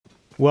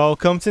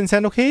Welcome to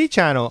Nintendo KD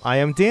channel, I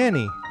am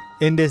Danny.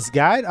 In this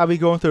guide, I'll be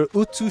going through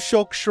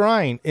Utsushok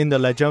Shrine in the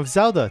Legend of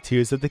Zelda,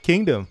 Tears of the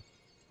Kingdom.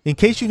 In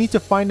case you need to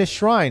find the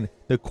shrine,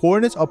 the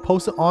coordinates are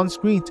posted on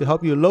screen to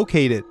help you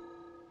locate it.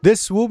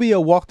 This will be a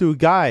walkthrough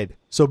guide,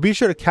 so be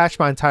sure to catch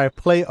my entire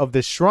play of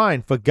this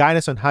shrine for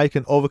guidance on how you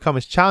can overcome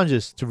its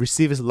challenges to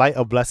receive its Light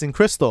of Blessing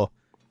crystal.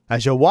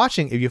 As you're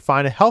watching, if you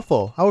find it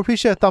helpful, I would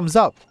appreciate a thumbs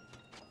up.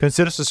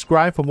 Consider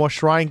subscribing for more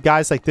shrine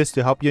guides like this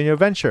to help you in your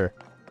adventure.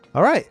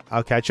 Alright,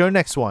 I'll catch you on the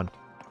next one.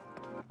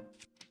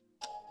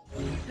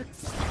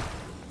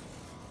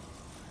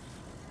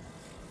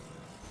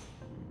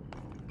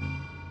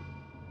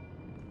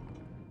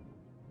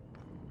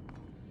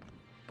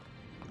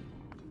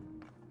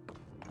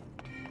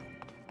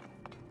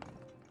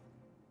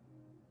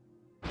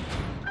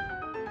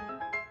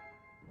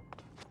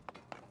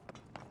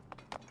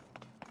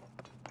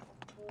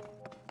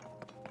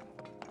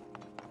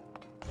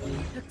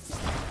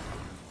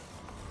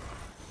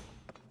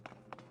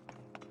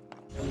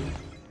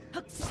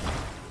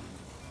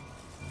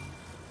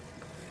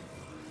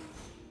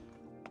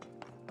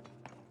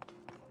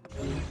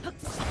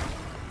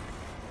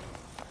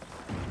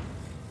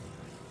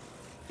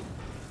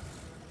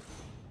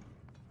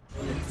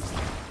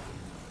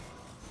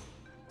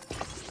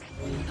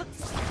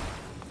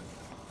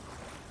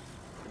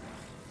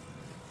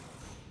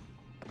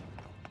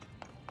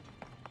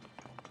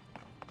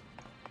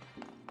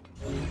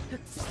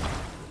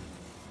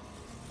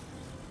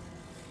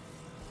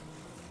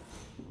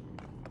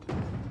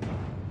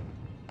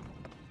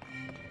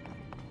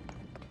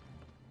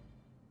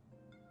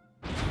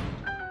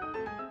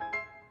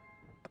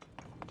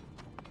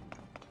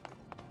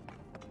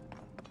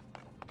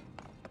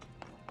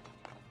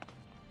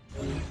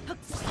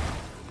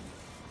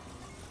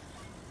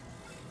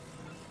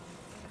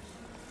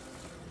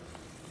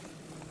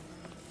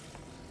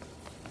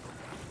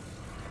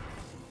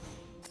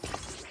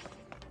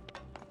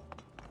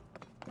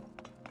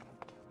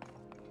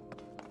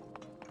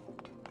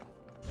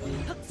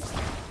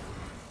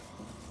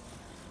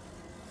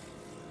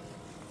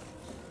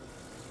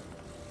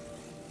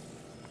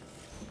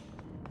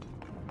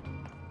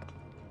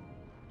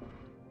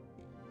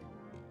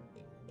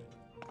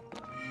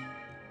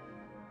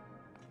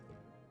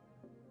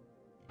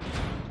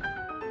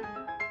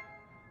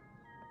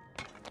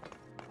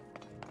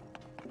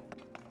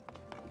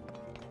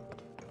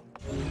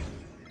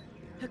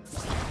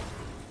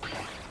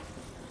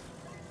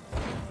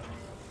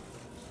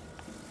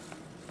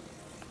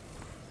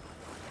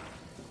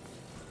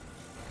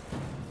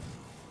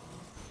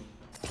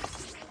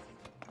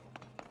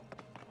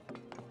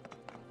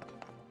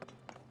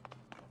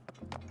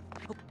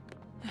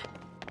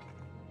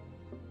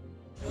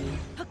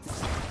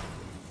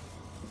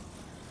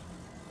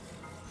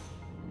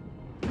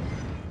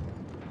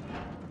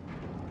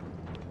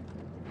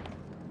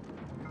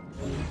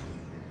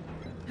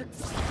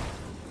 Huh?